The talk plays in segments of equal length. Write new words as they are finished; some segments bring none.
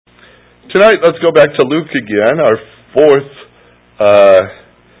Tonight, let's go back to Luke again, our fourth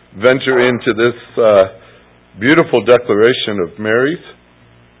venture into this beautiful declaration of Mary's,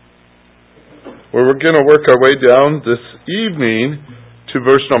 where we're going to work our way down this evening to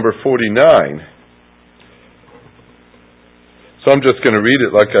verse number 49. So I'm just going to read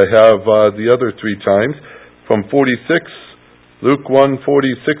it like I have the other three times. From 46, Luke 1,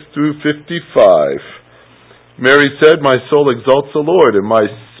 46 through 55. Mary said, "My soul exalts the Lord, and my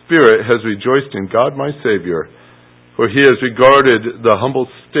spirit has rejoiced in God my Savior. For he has regarded the humble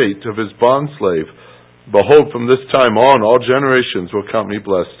state of his bondslave. Behold, from this time on all generations will count me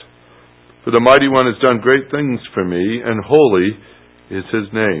blessed. For the Mighty One has done great things for me, and holy is his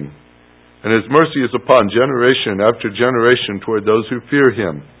name. And his mercy is upon generation after generation toward those who fear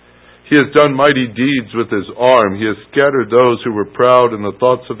him. He has done mighty deeds with his arm. He has scattered those who were proud in the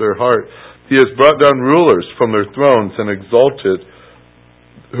thoughts of their heart. He has brought down rulers from their thrones and exalted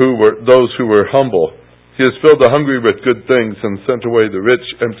those who were humble. He has filled the hungry with good things and sent away the rich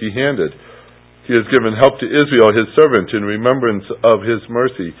empty-handed. He has given help to Israel, his servant, in remembrance of his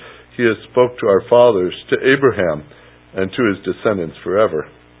mercy. He has spoke to our fathers, to Abraham, and to his descendants forever."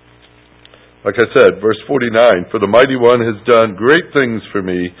 Like I said, verse 49, "For the Mighty One has done great things for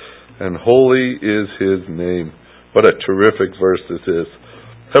me, and holy is his name." What a terrific verse this is.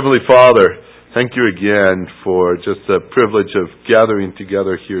 Heavenly Father, thank you again for just the privilege of gathering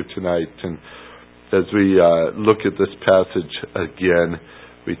together here tonight. And as we look at this passage again,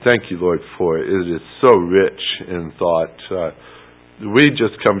 we thank you, Lord, for it. It is so rich in thought. We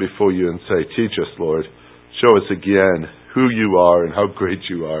just come before you and say, teach us, Lord. Show us again who you are and how great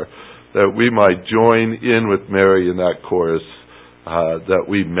you are, that we might join in with Mary in that chorus, that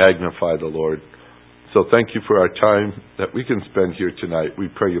we magnify the Lord. So thank you for our time that we can spend here tonight. We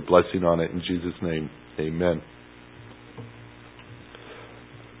pray your blessing on it in Jesus' name. Amen.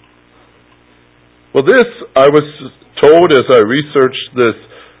 Well, this, I was told as I researched this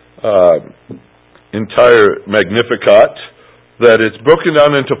entire Magnificat, that it's broken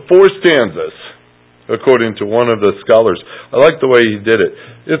down into 4 stanzas, according to one of the scholars. I like the way he did it.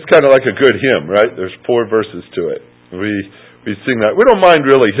 It's kind of like a good hymn, right? There's 4 verses to it. We sing that. We don't mind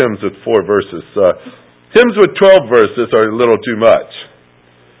really hymns with 4 verses. Hymns with 12 verses are a little too much.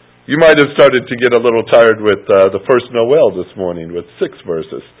 You might have started to get a little tired with the first Noel this morning with 6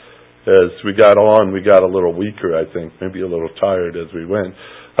 verses. As we got on, we got a little weaker, I think, maybe a little tired as we went.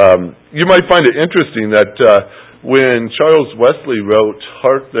 You might find it interesting that when Charles Wesley wrote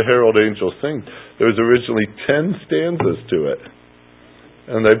 "Hark the Herald Angels Sing," there was originally 10 stanzas to it.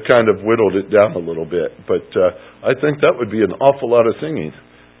 And they've kind of whittled it down a little bit. But I think that would be an awful lot of singing.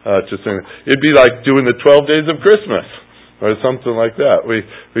 To sing. It'd be like doing the 12 days of Christmas or something like that. We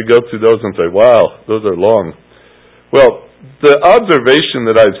go through those and say, wow, those are long. Well, the observation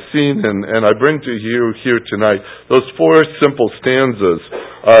that I've seen and I bring to you here tonight, those 4 simple stanzas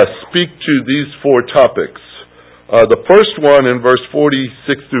speak to these 4 topics. The first one in verse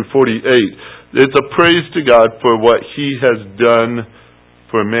 46 through 48, it's a praise to God for what he has done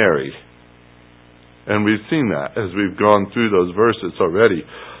for Mary. And we've seen that as we've gone through those verses already.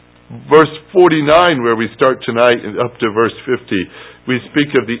 Verse 49, where we start tonight, and up to verse 50, we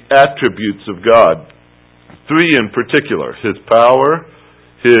speak of the attributes of God. 3 in particular: his power,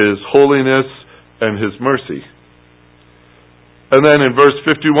 his holiness, and his mercy. And then in verse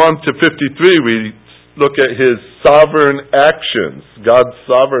 51 to 53, we look at his sovereign actions. God's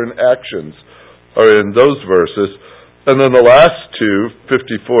sovereign actions are in those verses. And then the last 2,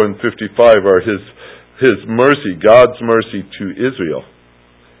 54 and 55, are his mercy, God's mercy to Israel.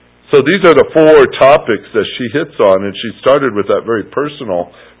 So these are the 4 topics that she hits on, and she started with that very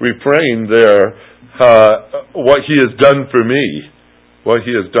personal refrain there, what he has done for me. What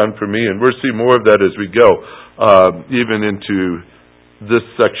he has done for me. And we'll see more of that as we go, even into this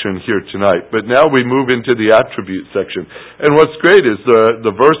section here tonight. But now we move into the attribute section. And what's great is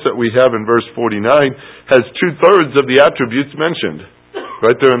the verse that we have in verse 49 has 2/3 of the attributes mentioned.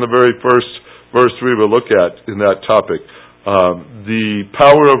 Right there in the very first verse we will look at in that topic. The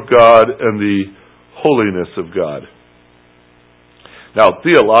power of God and the holiness of God. Now,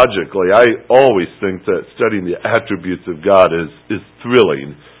 theologically, I always think that studying the attributes of God is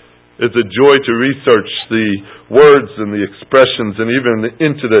thrilling. It's a joy to research the words and the expressions and even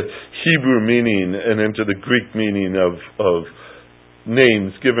into the Hebrew meaning and into the Greek meaning of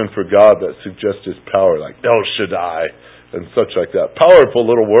names given for God that suggest his power, like El Shaddai and such like that. Powerful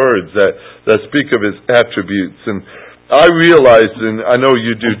little words that speak of his attributes. And I realize, and I know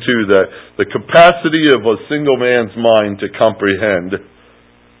you do too, that the capacity of a single man's mind to comprehend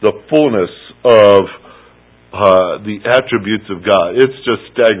the fullness of the attributes of God. It's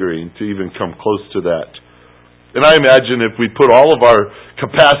just staggering to even come close to that. And I imagine if we put all of our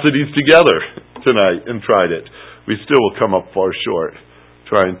capacities together tonight and tried it, we still will come up far short,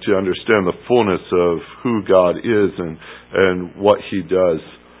 trying to understand the fullness of who God is and what He does.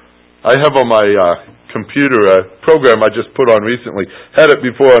 I have on my computer a program I just put on recently. Had it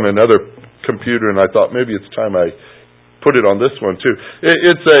before on another computer, and I thought maybe it's time I put it on this one too.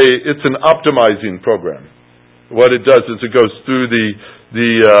 It's an optimizing program. What it does is it goes through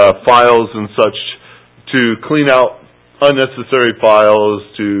the files and such to clean out unnecessary files,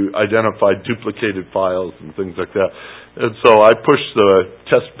 to identify duplicated files and things like that. And so I pushed the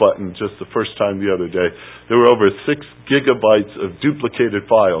test button just the first time the other day. There were over 6 gigabytes of duplicated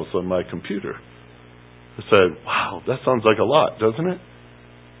files on my computer. I said, wow, that sounds like a lot, doesn't it?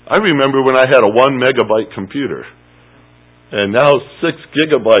 I remember when I had a 1 megabyte computer. And now 6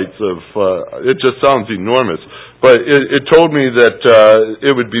 gigabytes of, it just sounds enormous. But it told me that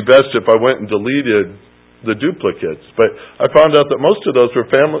it would be best if I went and deleted the duplicates. But I found out that most of those were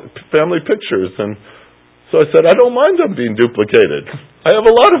family pictures. And so I said, I don't mind them being duplicated. I have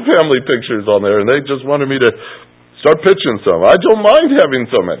a lot of family pictures on there, and they just wanted me to start pitching some. I don't mind having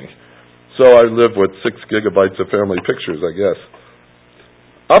so many. So I live with 6 gigabytes of family pictures, I guess.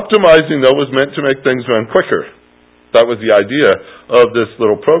 Optimizing, though, was meant to make things run quicker. That was the idea of this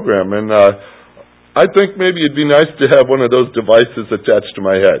little program. And I think maybe it'd be nice to have one of those devices attached to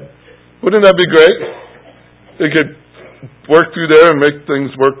my head. Wouldn't that be great? It could work through there and make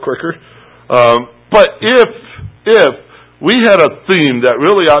things work quicker. But if we had a theme that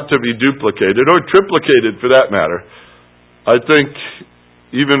really ought to be duplicated, or triplicated for that matter, I think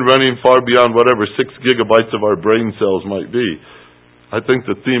even running far beyond whatever 6 gigabytes of our brain cells might be, I think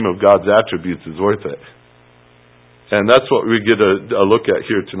the theme of God's attributes is worth it. And that's what we get a look at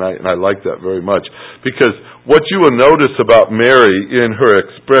here tonight, and I like that very much. Because what you will notice about Mary in her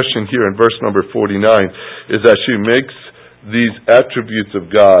expression here in verse number 49 is that she makes these attributes of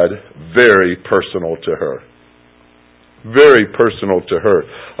God very personal to her. Very personal to her.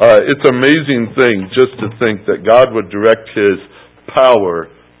 It's an amazing thing just to think that God would direct His power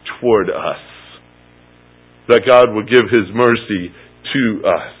toward us. That God would give His mercy to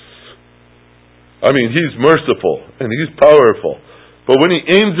us. I mean, He's merciful and He's powerful. But when He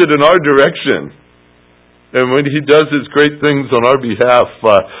aims it in our direction, and when He does His great things on our behalf,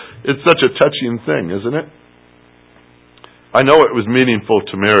 it's such a touching thing, isn't it? I know it was meaningful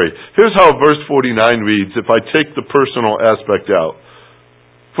to Mary. Here's how verse 49 reads, if I take the personal aspect out.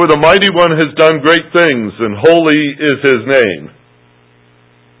 For the Mighty One has done great things, and holy is His name.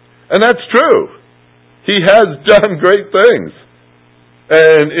 And that's true. He has done great things.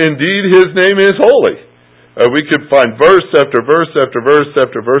 And indeed, His name is holy. We could find verse after verse after verse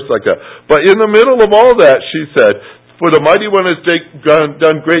after verse like that. But in the middle of all that, she said, for the Mighty One has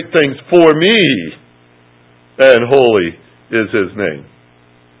done great things for me, and holy is His name.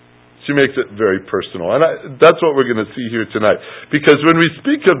 She makes it very personal. And that's what we're going to see here tonight. Because when we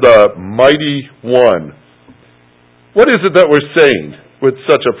speak of the Mighty One, what is it that we're saying with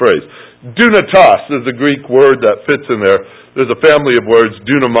such a phrase? Dunatos is the Greek word that fits in there. There's a family of words.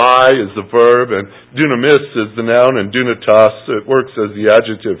 Dunamai is the verb, and dunamis is the noun, and dunatos, it works as the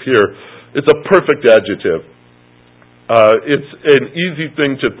adjective here. It's a perfect adjective. It's an easy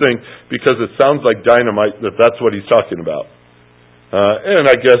thing to think because it sounds like dynamite, that's what he's talking about. And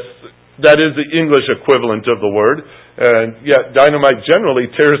I guess that is the English equivalent of the word. And yet dynamite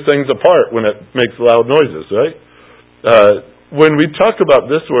generally tears things apart when it makes loud noises, right? When we talk about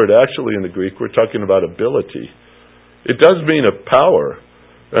this word, actually in the Greek, we're talking about ability. It does mean a power,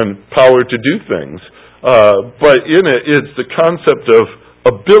 and power to do things. But in it, it's the concept of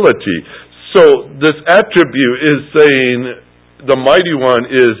ability. So this attribute is saying the Mighty One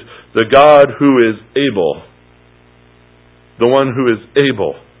is the God who is able. The one who is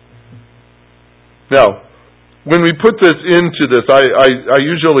able. Now, when we put this into this, I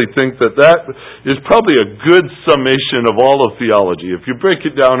usually think that is probably a good summation of all of theology. If you break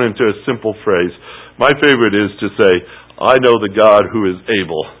it down into a simple phrase, my favorite is to say, I know the God who is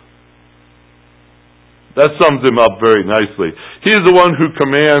able. That sums Him up very nicely. He is the one who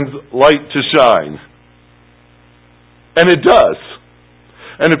commands light to shine. And it does.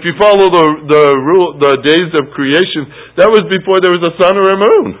 And if you follow the days of creation, that was before there was a sun or a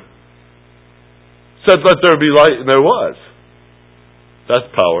moon. Said, let there be light, and there was. That's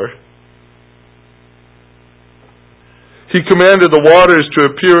power. He commanded the waters to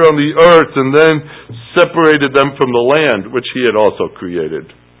appear on the earth and then separated them from the land, which He had also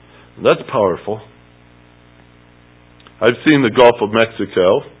created. That's powerful. I've seen the Gulf of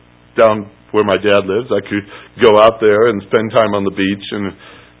Mexico down where my dad lives. I could go out there and spend time on the beach and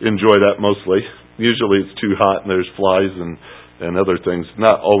enjoy that mostly. Usually it's too hot and there's flies and other things.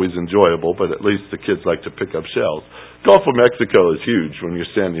 Not always enjoyable, but at least the kids like to pick up shells. Gulf of Mexico is huge when you're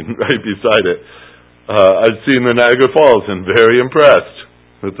standing right beside it. I've seen the Niagara Falls and very impressed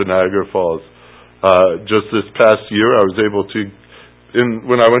with the Niagara Falls. Just this past year I was able to,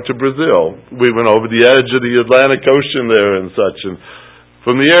 when I went to Brazil, we went over the edge of the Atlantic Ocean there and such, and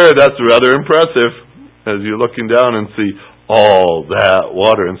from the air that's rather impressive as you're looking down and see all that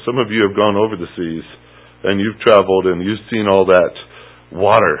water. And some of you have gone over the seas and you've traveled and you've seen all that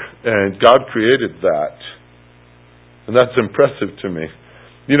water, and God created that, and that's impressive to me.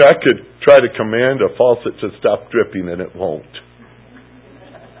 You know, I could try to command a faucet to stop dripping and it won't.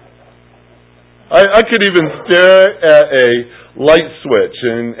 I could even stare at a light switch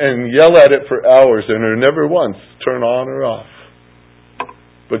and yell at it for hours and it never once turn on or off.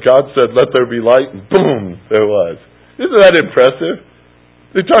 But God said, let there be light, and boom, there was. Isn't that impressive?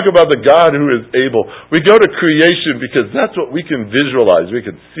 They talk about the God who is able. We go to creation because that's what we can visualize. We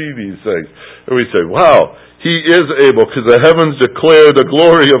can see these things. And we say, wow, He is able, because the heavens declare the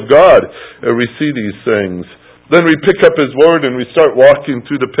glory of God. And we see these things. Then we pick up His Word and we start walking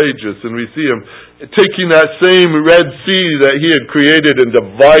through the pages and we see Him taking that same Red Sea that He had created and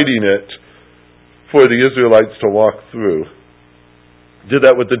dividing it for the Israelites to walk through. Did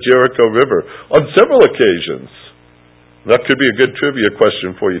that with the Jericho River on several occasions. That could be a good trivia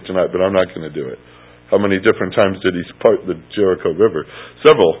question for you tonight, but I'm not going to do it. How many different times did He part the Jericho River?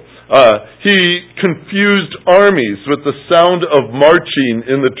 Several. He confused armies with the sound of marching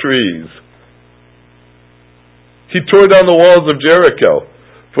in the trees. He tore down the walls of Jericho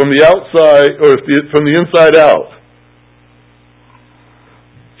from the outside, or from the inside out.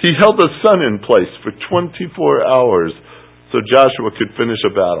 He held the sun in place for 24 hours so Joshua could finish a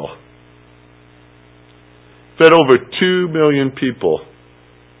battle. Fed over 2 million people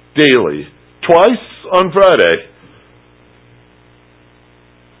daily, twice on Friday,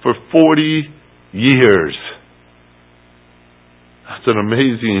 for 40 years. That's an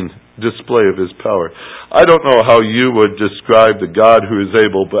amazing display of His power. I don't know how you would describe the God who is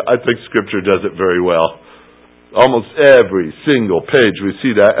able, but I think Scripture does it very well. Almost every single page we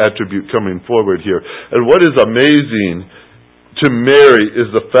see that attribute coming forward here. And what is amazing to Mary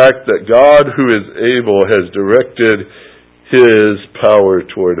is the fact that God who is able has directed His power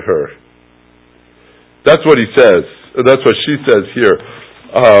toward her. That's what He says. That's what she says here.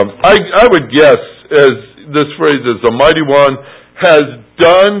 I would guess, as this phrase is, the Mighty One has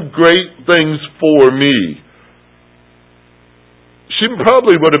done great things for me. She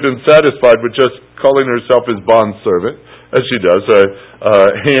probably would have been satisfied with just calling herself His bondservant, as she does, a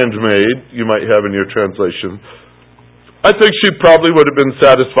handmaid, you might have in your translation. I think she probably would have been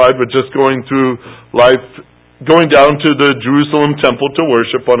satisfied with just going through life, going down to the Jerusalem temple to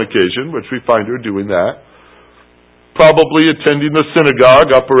worship on occasion, which we find her doing that. Probably attending the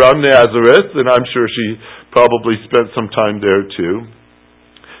synagogue up around Nazareth, and I'm sure she probably spent some time there too.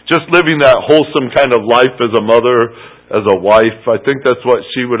 Just living that wholesome kind of life as a mother, as a wife. I think that's what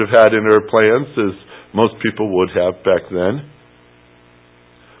she would have had in her plans, as most people would have back then.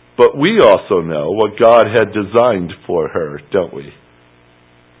 But we also know what God had designed for her, don't we?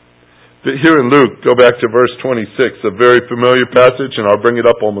 But here in Luke, go back to verse 26, a very familiar passage, and I'll bring it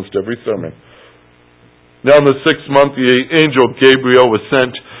up almost every sermon. Now in the 6th month, the angel Gabriel was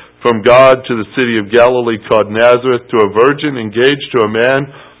sent from God to the city of Galilee called Nazareth to a virgin engaged to a man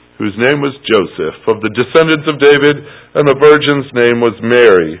whose name was Joseph, of the descendants of David, and the virgin's name was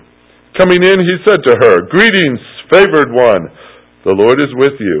Mary. Coming in, he said to her, "Greetings, favored one, the Lord is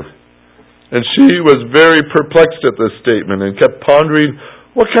with you." And she was very perplexed at this statement and kept pondering,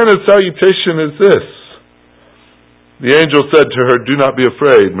 what kind of salutation is this? The angel said to her, "Do not be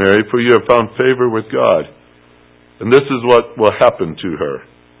afraid, Mary, for you have found favor with God." And this is what will happen to her.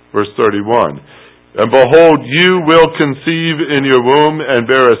 Verse 31. "And behold, you will conceive in your womb and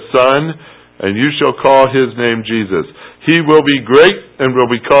bear a son, and you shall call his name Jesus. He will be great and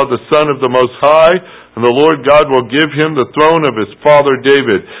will be called the Son of the Most High, and the Lord God will give him the throne of his father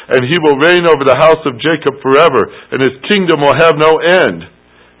David, and he will reign over the house of Jacob forever, and his kingdom will have no end."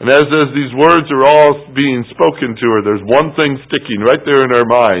 And as these words are all being spoken to her, there's one thing sticking right there in her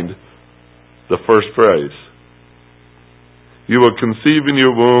mind. The first phrase. You will conceive in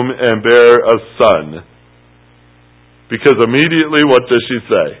your womb and bear a son. Because immediately what does she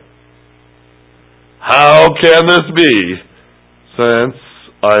say? How can this be, since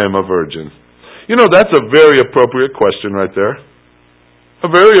I am a virgin? You know, that's a very appropriate question right there. A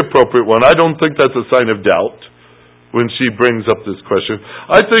very appropriate one. I don't think that's a sign of doubt. when she brings up this question.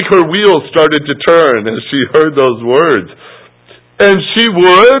 I think her wheels started to turn as she heard those words. And she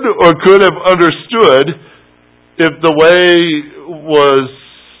would or could have understood if the way was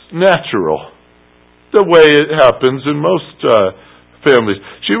natural, the way it happens in most families.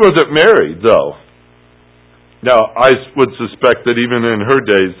 She wasn't married, though. Now, I would suspect that even in her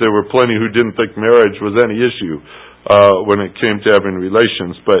days, there were plenty who didn't think marriage was any issue when it came to having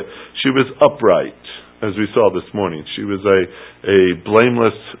relations. But she was upright, as we saw this morning. She was a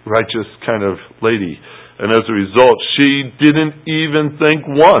blameless, righteous kind of lady. And as a result, she didn't even think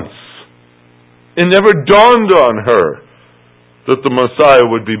once. It never dawned on her that the Messiah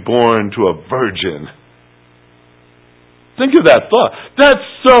would be born to a virgin. Think of that thought. That's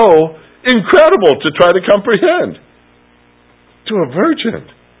so incredible to try to comprehend. To a virgin.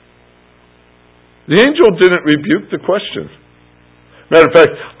 The angel didn't rebuke the question. Matter of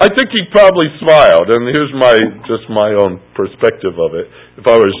fact, I think he probably smiled, and here's just my own perspective of it. If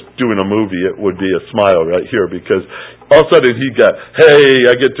I was doing a movie, it would be a smile right here, because all of a sudden he got,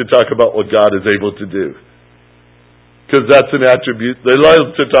 hey, I get to talk about what God is able to do. Because that's an attribute. They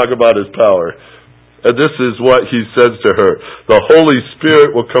love to talk about His power. And this is what He says to her. The Holy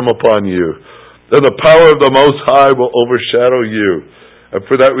Spirit will come upon you, and the power of the Most High will overshadow you. And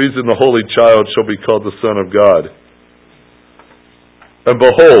for that reason the Holy Child shall be called the Son of God. And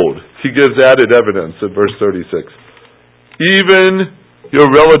behold, He gives added evidence in verse 36. Even your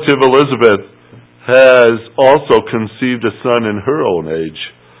relative Elizabeth has also conceived a son in her old age.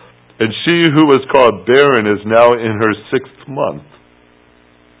 And she who was called barren is now in her 6th month.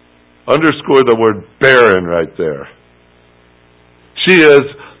 Underscore the word barren right there. She has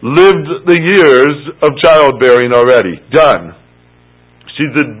lived the years of childbearing already. Done.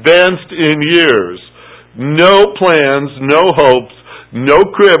 She's advanced in years. No plans, no hopes, no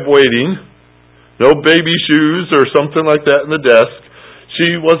crib waiting, no baby shoes or something like that in the desk.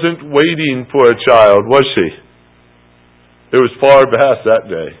 She wasn't waiting for a child, was she? It was far past that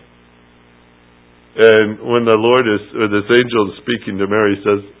day. And when the Lord this angel is speaking to Mary,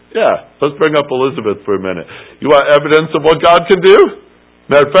 says, yeah, let's bring up Elizabeth for a minute. You want evidence of what God can do?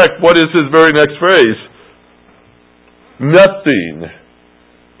 Matter of fact, what is his very next phrase? Nothing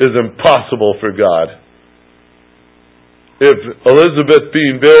is impossible for God. If Elizabeth,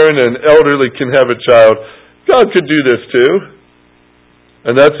 being barren and elderly, can have a child, God could do this too.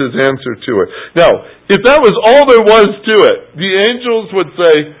 And that's his answer to it. Now, if that was all there was to it, the angels would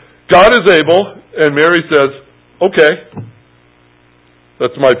say, God is able, and Mary says, okay.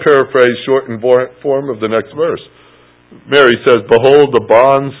 That's my paraphrase, shortened form of the next verse. Mary says, behold, the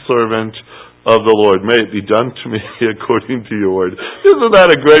bondservant of the Lord. May it be done to me according to your word. Isn't that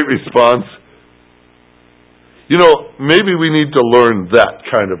a great response? You know, maybe we need to learn that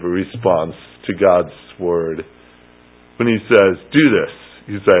kind of a response to God's word. When He says, do this,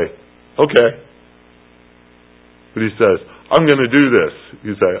 you say, okay. When He says, I'm going to do this,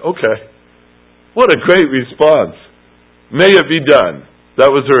 you say, okay. What a great response. May it be done. That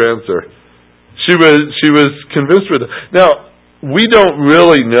was her answer. She was convinced with it. Now, we don't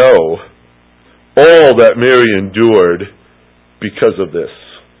really know all that Mary endured because of this.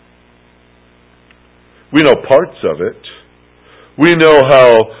 We know parts of it. We know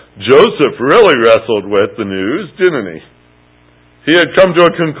how Joseph really wrestled with the news, didn't he? He had come to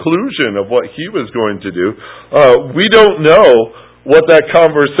a conclusion of what he was going to do. We don't know what that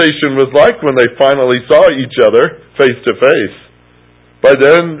conversation was like when they finally saw each other face to face. By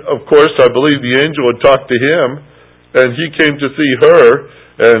then, of course, I believe the angel had talked to him, and he came to see her,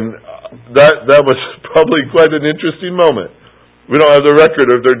 and that was probably quite an interesting moment. We don't have the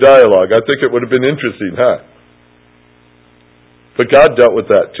record of their dialogue. I think it would have been interesting, huh? But God dealt with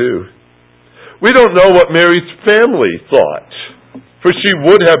that too. We don't know what Mary's family thought, for she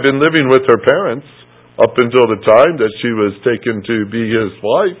would have been living with her parents up until the time that she was taken to be his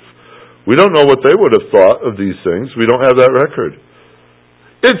wife. We don't know what they would have thought of these things. We don't have that record.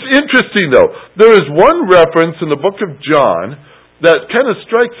 It's interesting, though. There is one reference in the book of John that kind of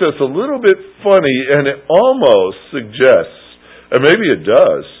strikes us a little bit funny, and it almost suggests, and maybe it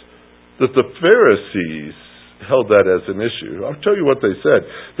does, that the Pharisees held that as an issue. I'll tell you what they said.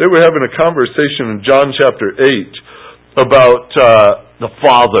 They were having a conversation in John chapter 8 about the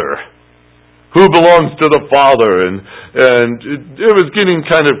Father. Who belongs to the Father? And it was getting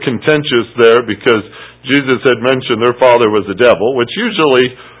kind of contentious there because Jesus had mentioned their father was the devil, which usually,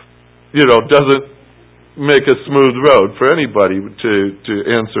 doesn't make a smooth road for anybody to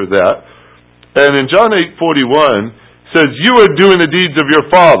answer that. And in John 8:41, says, you are doing the deeds of your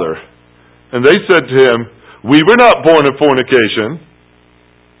father. And they said to him, we were not born of fornication.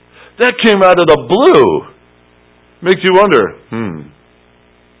 That came out of the blue. Makes you wonder,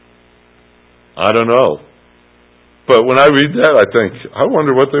 I don't know. But when I read that, I think, I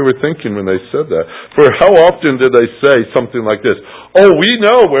wonder what they were thinking when they said that. For how often did they say something like this? Oh, we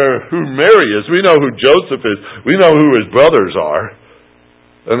know who Mary is. We know who Joseph is. We know who his brothers are.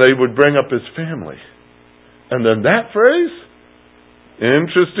 And they would bring up his family. And then that phrase?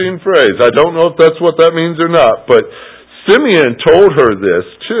 Interesting phrase. I don't know if that's what that means or not. But Simeon told her this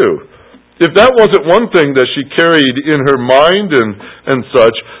too. If that wasn't one thing that she carried in her mind and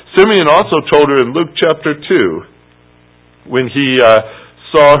such, Simeon also told her in Luke chapter 2, when he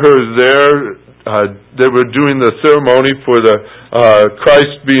saw her there, they were doing the ceremony for the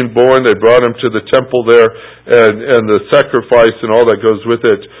Christ being born. They brought him to the temple there, and the sacrifice and all that goes with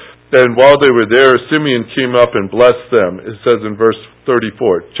it. And while they were there, Simeon came up and blessed them. It says in verse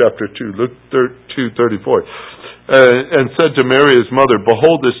 34, chapter 2, Luke 2:34, and said to Mary his mother,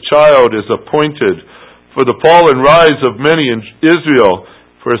 "Behold, this child is appointed for the fall and rise of many in Israel,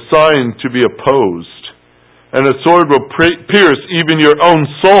 for a sign to be opposed. And a sword will pierce even your own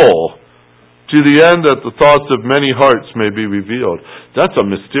soul, to the end that the thoughts of many hearts may be revealed." That's a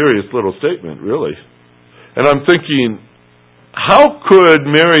mysterious little statement, really. And I'm thinking, how could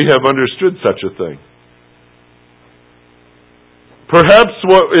Mary have understood such a thing? Perhaps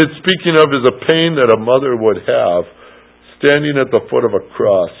what it's speaking of is a pain that a mother would have, standing at the foot of a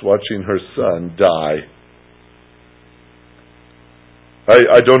cross, watching her son die.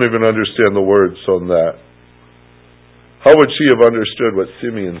 I don't even understand the words on that. How would she have understood what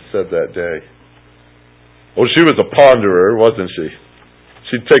Simeon said that day? Well, she was a ponderer, wasn't she?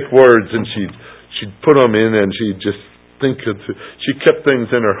 She'd take words and she'd put them in, and she'd just think of. She kept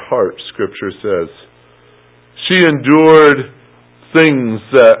things in her heart, Scripture says. She endured things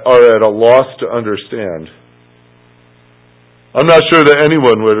that are at a loss to understand. I'm not sure that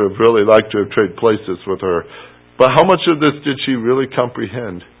anyone would have really liked to have traded places with her, but how much of this did she really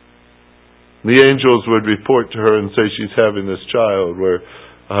comprehend? The angels would report to her and say she's having this child, where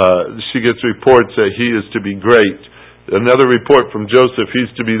she gets reports that he is to be great. Another report from Joseph,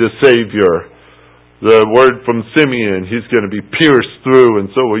 he's to be the Savior. The word from Simeon, he's going to be pierced through, and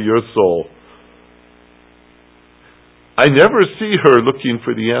so will your soul. I never see her looking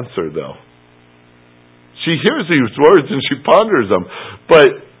for the answer, though. She hears these words and she ponders them, but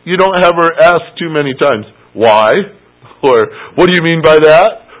you don't have her ask too many times, why? Or, what do you mean by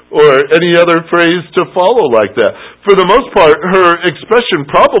that? Or any other phrase to follow like that. For the most part, her expression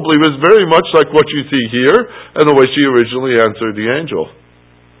probably was very much like what you see here and the way she originally answered the angel.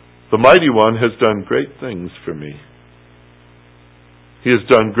 The Mighty One has done great things for me. He has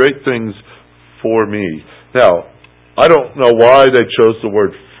done great things for me. Now, I don't know why they chose the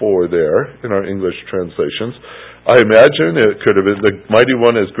word "for" there in our English translations. I imagine it could have been the Mighty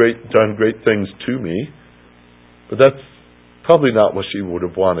One has done great things to me. But that's probably not what she would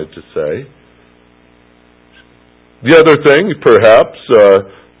have wanted to say. The other thing, perhaps,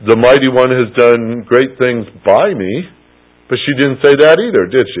 the Mighty One has done great things by me, but she didn't say that either,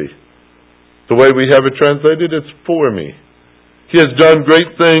 did she? The way we have it translated, it's for me. He has done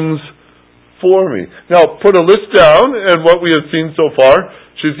great things for me. Now, put a list down, and what we have seen so far,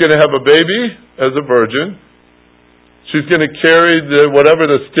 she's going to have a baby as a virgin. She's going to carry whatever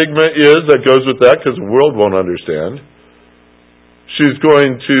the stigma is that goes with that, because the world won't understand. She's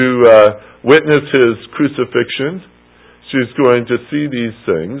going to witness his crucifixion. She's going to see these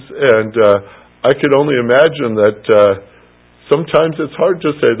things. And I could only imagine that sometimes it's hard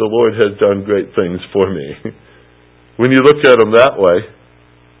to say the Lord has done great things for me when you look at him that way.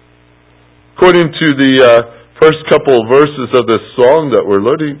 According to the first couple of verses of this song that we're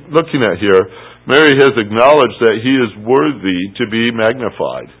looking at here, Mary has acknowledged that he is worthy to be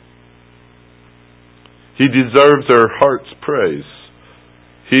magnified. He deserves her heart's praise.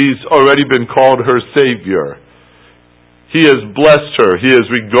 He's already been called her Savior. He has blessed her. He has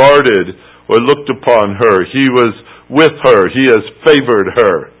regarded or looked upon her. He was with her. He has favored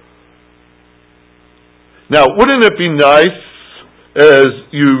her. Now, wouldn't it be nice, as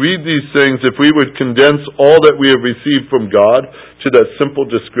you read these things, if we would condense all that we have received from God to that simple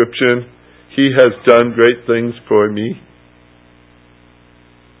description, He has done great things for me?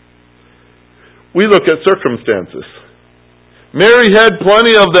 We look at circumstances. Mary had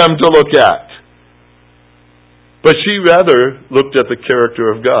plenty of them to look at. But she rather looked at the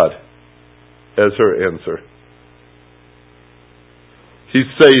character of God as her answer. He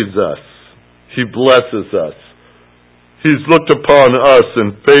saves us. He blesses us. He's looked upon us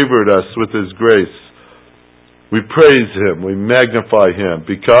and favored us with His grace. We praise Him. We magnify Him.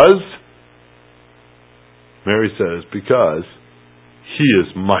 Because, Mary says, because He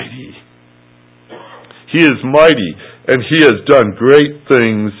is mighty. He is mighty, and He has done great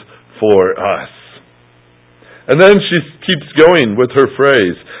things for us. And then she keeps going with her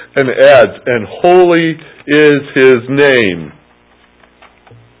phrase and adds, and holy is His name.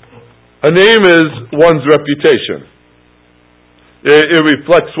 A name is one's reputation. It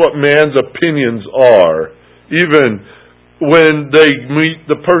reflects what man's opinions are. Even when they meet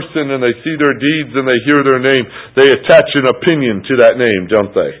the person and they see their deeds and they hear their name, they attach an opinion to that name,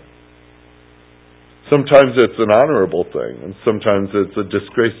 don't they? Sometimes it's an honorable thing, and sometimes it's a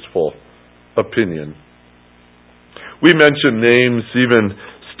disgraceful opinion. We mention names even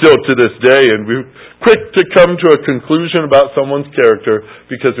still to this day, and we're quick to come to a conclusion about someone's character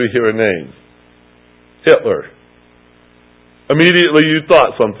because we hear a name. Hitler. Immediately you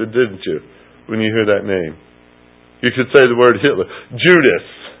thought something, didn't you, when you hear that name? You could say the word Hitler. Judas.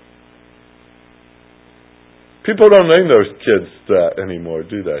 People don't name their kids that anymore,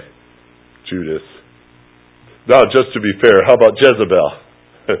 do they? Judas. Now, just to be fair, how about Jezebel?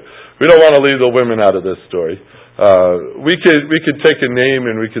 We don't want to leave the women out of this story. We could take a name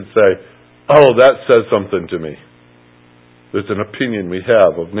and we could say, oh, that says something to me. There's an opinion we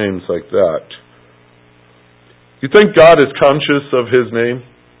have of names like that. You think God is conscious of His name?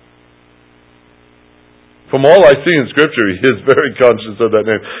 From all I see in Scripture, He is very conscious of that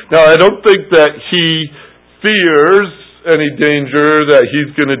name. Now, I don't think that He fears any danger that He's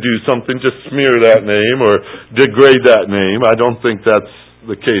going to do something to smear that name or degrade that name. I don't think that's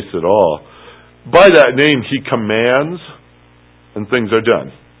the case at all. By that name, He commands, and things are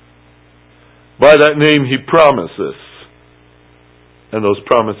done. By that name, He promises, and those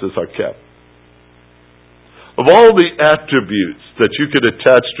promises are kept. Of all the attributes that you could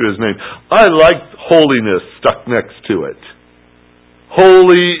attach to His name, I like holiness stuck next to it.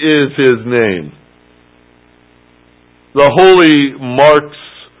 Holy is His name. The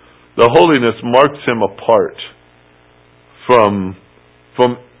holiness marks Him apart from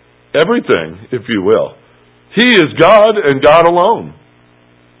everything, if you will. He is God and God alone.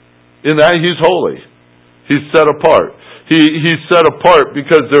 In that He's holy. He's set apart. He's set apart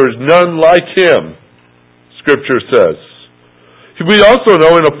because there is none like Him, Scripture says. We also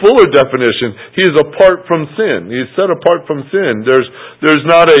know in a fuller definition, He is apart from sin. He is set apart from sin. There's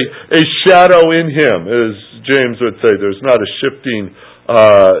not a shadow in Him, as James would say. There's not a shifting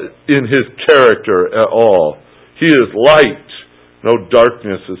in His character at all. He is light. No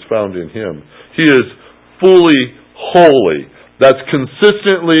darkness is found in Him. He is fully holy. That's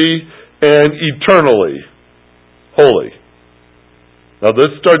consistently and eternally holy. Now this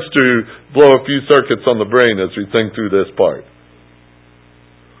starts to blow a few circuits on the brain as we think through this part.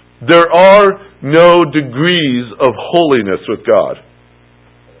 There are no degrees of holiness with God.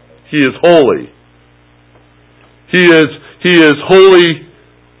 He is holy. He is holy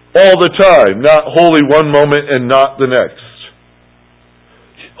all the time, not holy one moment and not the next.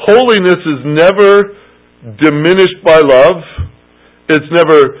 Holiness is never diminished by love. It's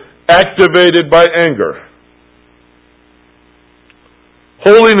never activated by anger.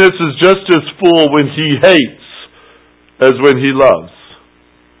 Holiness is just as full when He hates as when He loves.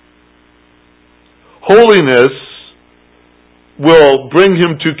 Holiness will bring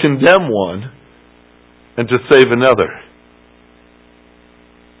Him to condemn one and to save another.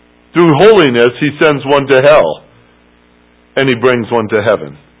 Through holiness, He sends one to hell and He brings one to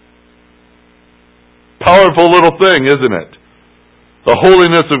heaven. Powerful little thing, isn't it? The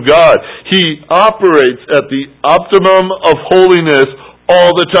holiness of God. He operates at the optimum of holiness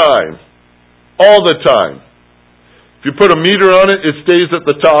all the time. All the time. If you put a meter on it, it stays at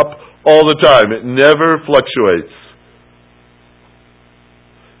the top all the time. It never fluctuates.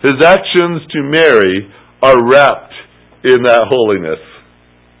 His actions to Mary are wrapped in that holiness.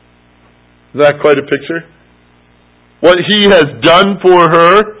 Isn't that quite a picture? What He has done for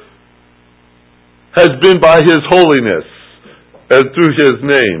her has been by His holiness and through His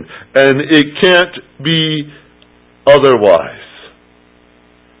name. And it can't be otherwise.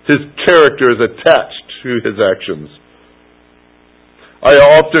 His character is attached to His actions. I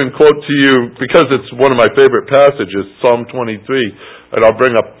often quote to you, because it's one of my favorite passages, Psalm 23, and I'll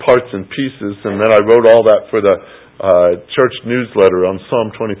bring up parts and pieces, and then I wrote all that for the church newsletter on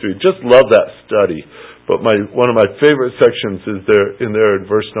Psalm 23. Just love that study. But one of my favorite sections is in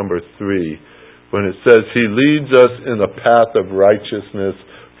verse number 3, when it says, He leads us in the path of righteousness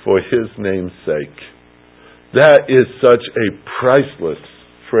for His name's sake. That is such a priceless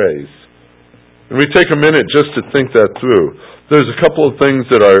phrase. And we take a minute just to think that through. There's a couple of things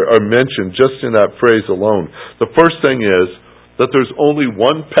that are mentioned just in that phrase alone. The first thing is that there's only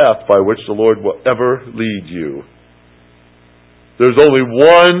one path by which the Lord will ever lead you. There's only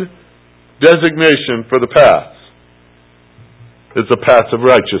one designation for the path. It's a path of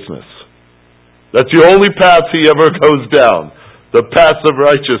righteousness. That's the only path he ever goes down. The path of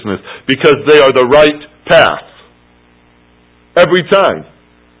righteousness. Because they are the right path. Every time.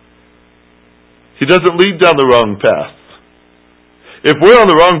 He doesn't lead down the wrong path. If we're on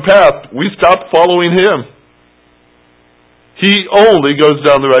the wrong path, we stop following him. He only goes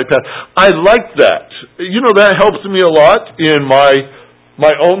down the right path. I like that. That helps me a lot in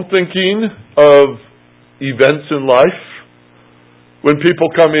my own thinking of events in life. When people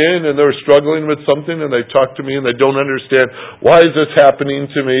come in and they're struggling with something and they talk to me and they don't understand, why is this happening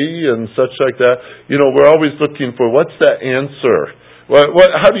to me and such like that. We're always looking for, what's that answer?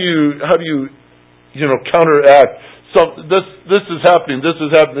 How do you counteract this is happening,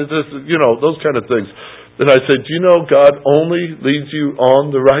 those kind of things. Then I say, do you know God only leads you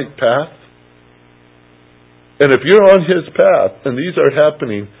on the right path? And if you're on his path and these are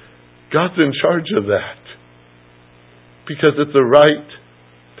happening, God's in charge of that. Because it's the right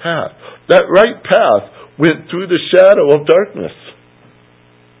path. That right path went through the shadow of darkness.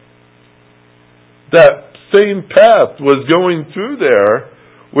 That same path was going through there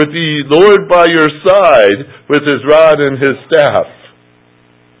with the Lord by your side with his rod and his staff.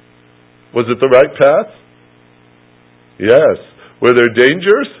 Was it the right path? Yes. Were there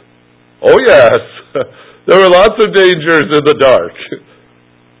dangers? Oh yes. There were lots of dangers in the dark.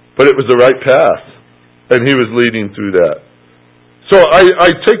 But it was the right path. And he was leading through that. So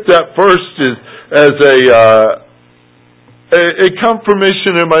I take that first as a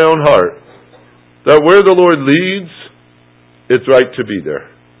confirmation in my own heart that where the Lord leads, it's right to be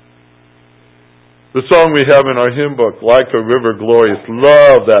there. The song we have in our hymn book, Like a River Glorious,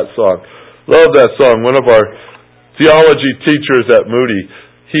 love that song. Love that song. One of our theology teachers at Moody,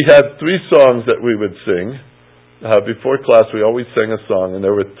 he had 3 songs that we would sing. Before class, we always sang a song, and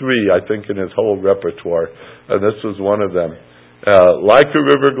there were 3, I think, in his whole repertoire, and this was one of them. Like a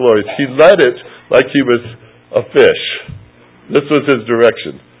River Glorious. He led it like he was a fish. This was his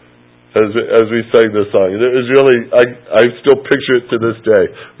direction as we sang this song. It was really, I still picture it to this day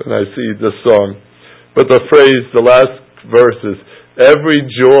when I see this song. But the phrase, the last verse is, every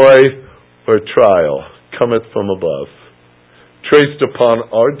joy or trial cometh from above, traced upon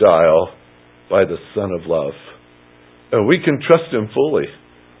our dial by the Son of Love. And we can trust him fully.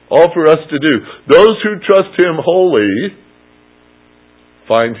 All for us to do. Those who trust him wholly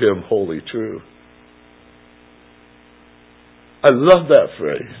find him wholly true. I love that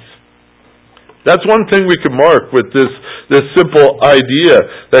phrase. That's one thing we can mark with this simple idea,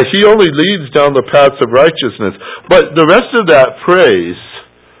 that he only leads down the paths of righteousness. But the rest of that phrase,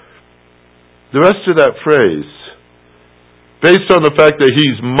 based on the fact that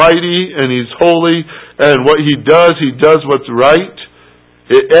he's mighty and he's holy, and what he does what's right,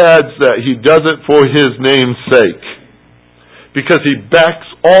 it adds that he does it for his name's sake. Because he backs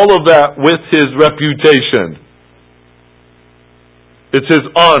all of that with his reputation. It's his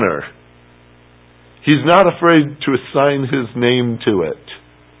honor. He's not afraid to assign his name to it,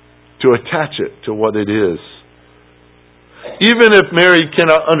 to attach it to what it is. Even if Mary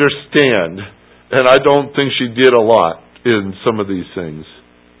cannot understand, and I don't think she did a lot in some of these things,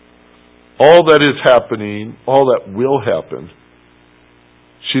 all that is happening, all that will happen,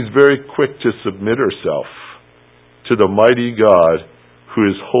 she's very quick to submit herself to the mighty God who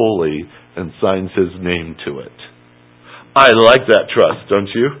is holy and signs his name to it. I like that trust, don't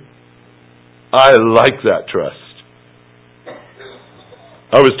you? I like that trust.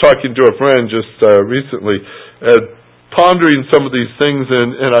 I was talking to a friend just recently, pondering some of these things,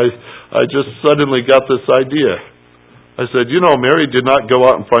 and I just suddenly got this idea. I said, Mary did not go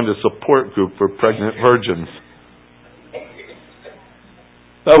out and find a support group for pregnant virgins.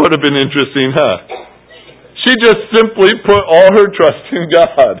 That would have been interesting, huh? She just simply put all her trust in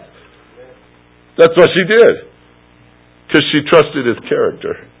God. That's what she did. Because she trusted his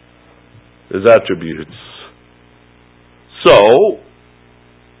character, his attributes. So,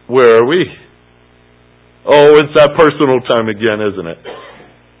 where are we? Oh, it's that personal time again, isn't it?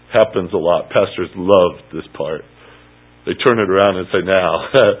 Happens a lot. Pastors love this part. They turn it around and say, now,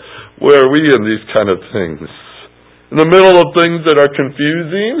 where are we in these kind of things? In the middle of things that are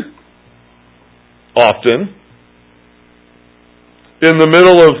confusing? Often. In the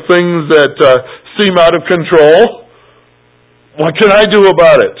middle of things that seem out of control? What can I do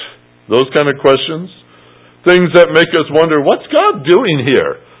about it? Those kind of questions. Things that make us wonder, what's God doing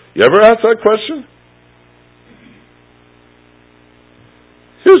here? You ever ask that question?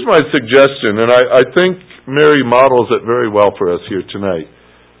 Here's my suggestion, and I think Mary models it very well for us here tonight.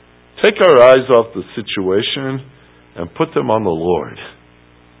 Take our eyes off the situation and put them on the Lord.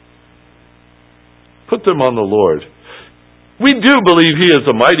 Put them on the Lord. We do believe He is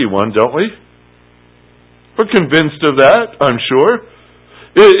a mighty one, don't we? We're convinced of that, I'm sure.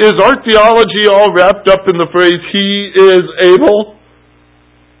 Is our theology all wrapped up in the phrase, He is able?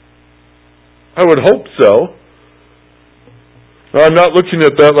 I would hope so. Now, I'm not looking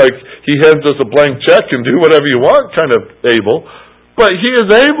at that like He hands us a blank check and do whatever you want kind of able. But He is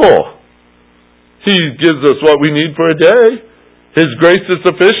able. He gives us what we need for a day. His grace is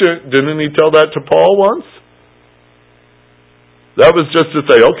sufficient. Didn't He tell that to Paul once? That was just to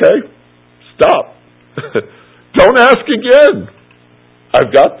say, okay, stop. Don't ask again.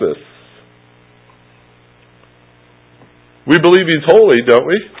 I've got this. We believe He's holy, don't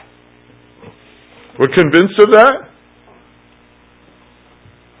we? We're convinced of that.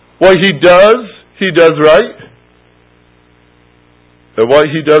 What He does right. And what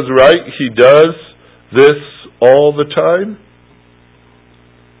He does right, He does this all the time.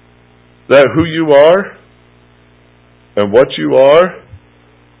 That who you are and what you are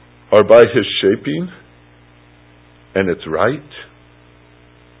by His shaping, and it's right.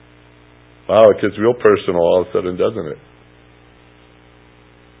 Wow, it gets real personal all of a sudden, doesn't it?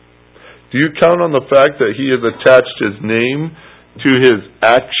 Do you count on the fact that He has attached His name to His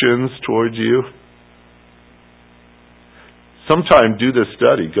actions towards you? Sometime do this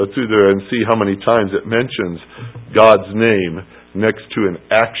study. Go through there and see how many times it mentions God's name next to an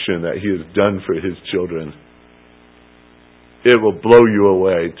action that He has done for His children. It will blow you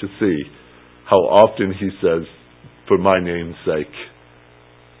away to see how often He says, for my name's sake.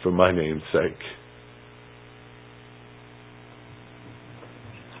 For my name's sake.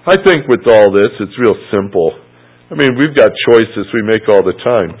 I think with all this, it's real simple. I mean, we've got choices we make all the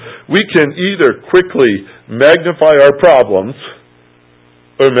time. We can either quickly magnify our problems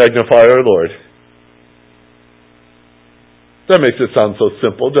or magnify our Lord. That makes it sound so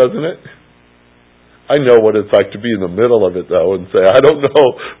simple, doesn't it? I know what it's like to be in the middle of it, though, and say, I don't know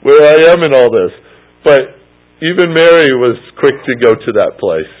where I am in all this. But even Mary was quick to go to that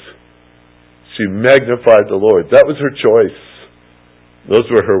place. She magnified the Lord. That was her choice. Those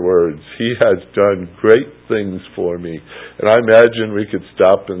were her words. He has done great things for me. And I imagine we could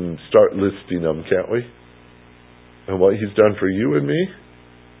stop and start listing them, can't we? And what He's done for you and me,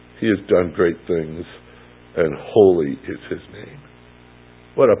 He has done great things. And holy is His name.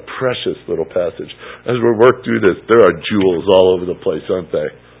 What a precious little passage. As we work through this, there are jewels all over the place, aren't they?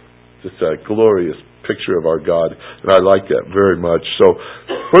 Just a glorious picture of our God. And I like that very much. So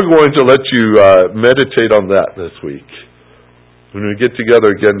we're going to let you meditate on that this week. When we get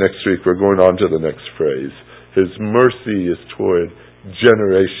together again next week, we're going on to the next phrase. His mercy is toward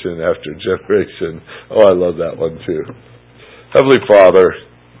generation after generation. Oh, I love that one too. Heavenly Father,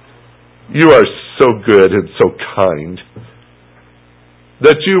 You are so good and so kind.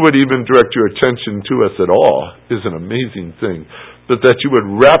 That You would even direct Your attention to us at all is an amazing thing. But that You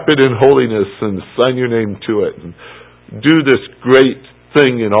would wrap it in holiness and sign Your name to it and do this great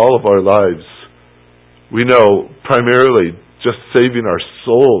thing in all of our lives. We know primarily just saving our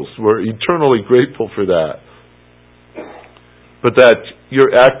souls. We're eternally grateful for that. But that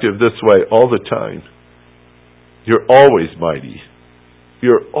You're active this way all the time. You're always mighty.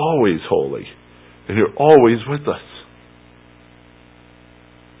 You're always holy. And You're always with us.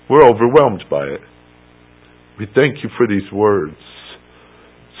 We're overwhelmed by it. We thank You for these words.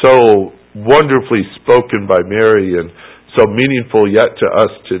 So wonderfully spoken by Mary and so meaningful yet to us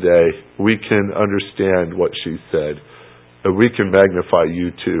today. We can understand what she said. And we can magnify You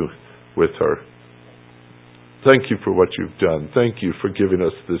too with her. Thank You for what You've done. Thank You for giving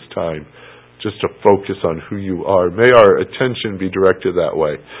us this time just to focus on who You are. May our attention be directed that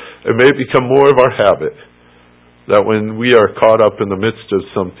way. And may it become more of our habit that when we are caught up in the midst of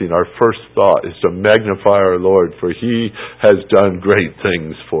something, our first thought is to magnify our Lord, for He has done great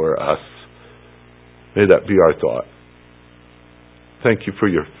things for us. May that be our thought. Thank You for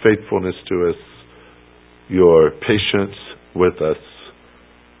Your faithfulness to us, Your patience with us,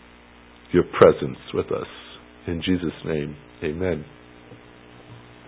 Your presence with us. In Jesus' name, amen.